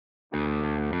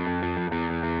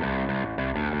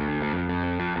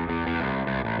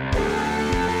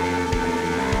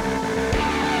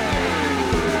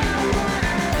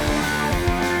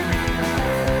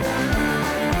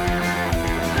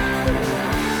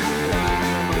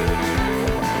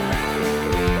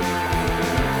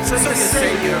So you say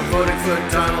you're voting for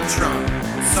Donald Trump.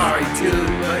 Sorry dude,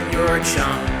 but you're a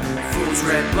chump. Fools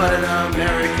red-blooded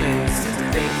Americans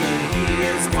thinking he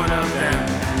is one of them.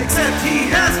 Except he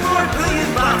has $4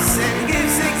 billion and he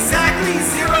gives exactly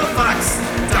 0 fucks.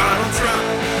 Donald Trump,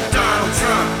 Donald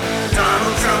Trump,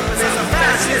 Donald Trump is a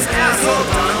fascist asshole.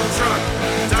 Donald Trump,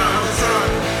 Donald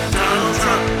Trump, Donald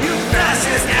Trump, you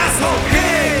fascist asshole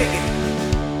pig!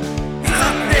 He's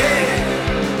a pig!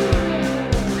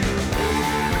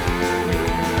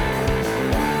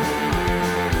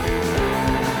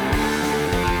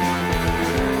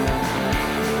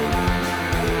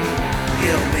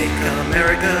 He'll make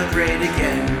America great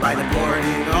again by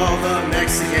deporting all the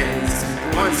Mexicans.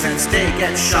 The ones that stay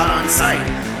get shot on sight.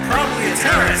 Probably a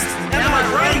terrorist, am I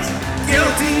right?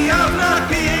 Guilty of not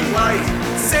being white.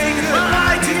 Say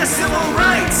goodbye to your civil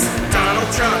rights.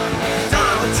 Donald Trump,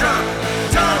 Donald Trump,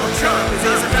 Donald Trump is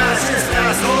a fascist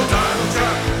asshole. Donald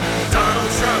Trump,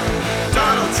 Donald Trump,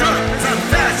 Donald Trump is a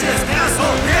fascist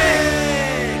asshole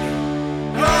pig!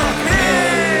 Oh,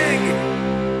 pig!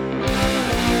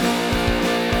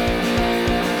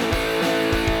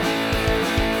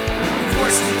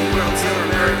 Force feed the world to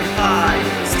American pie.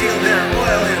 Steal their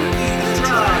oil and eat them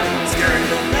dry. Scaring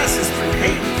the masses through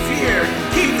hate and fear.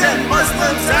 Keep them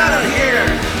Muslims out of here.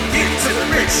 Give to the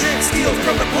rich and steal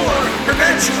from the poor.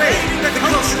 Perpetuating the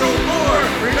cultural war.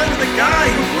 Remember the guy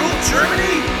who ruled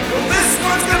Germany? Well, this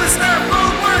one's gonna start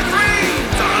World War III.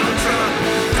 Donald Trump,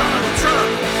 Donald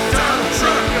Trump, Donald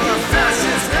Trump, you're a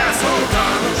fascist asshole.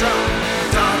 Donald Trump,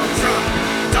 Donald Trump,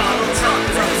 Donald Trump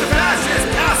is a fascist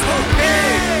asshole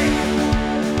pig!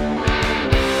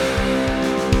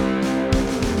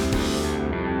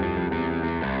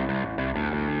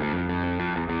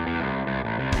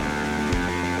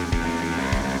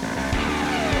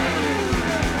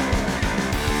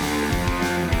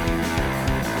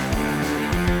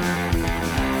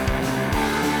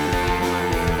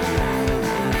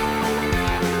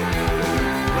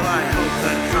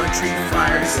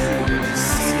 Fires you,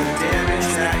 see the damage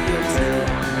that you'll do.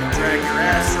 Drag your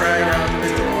ass right out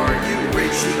the door, you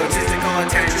rich egotistical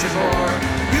attention whore.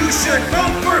 You should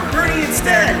vote for Bernie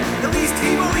instead. At least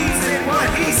he believes in what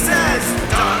he says.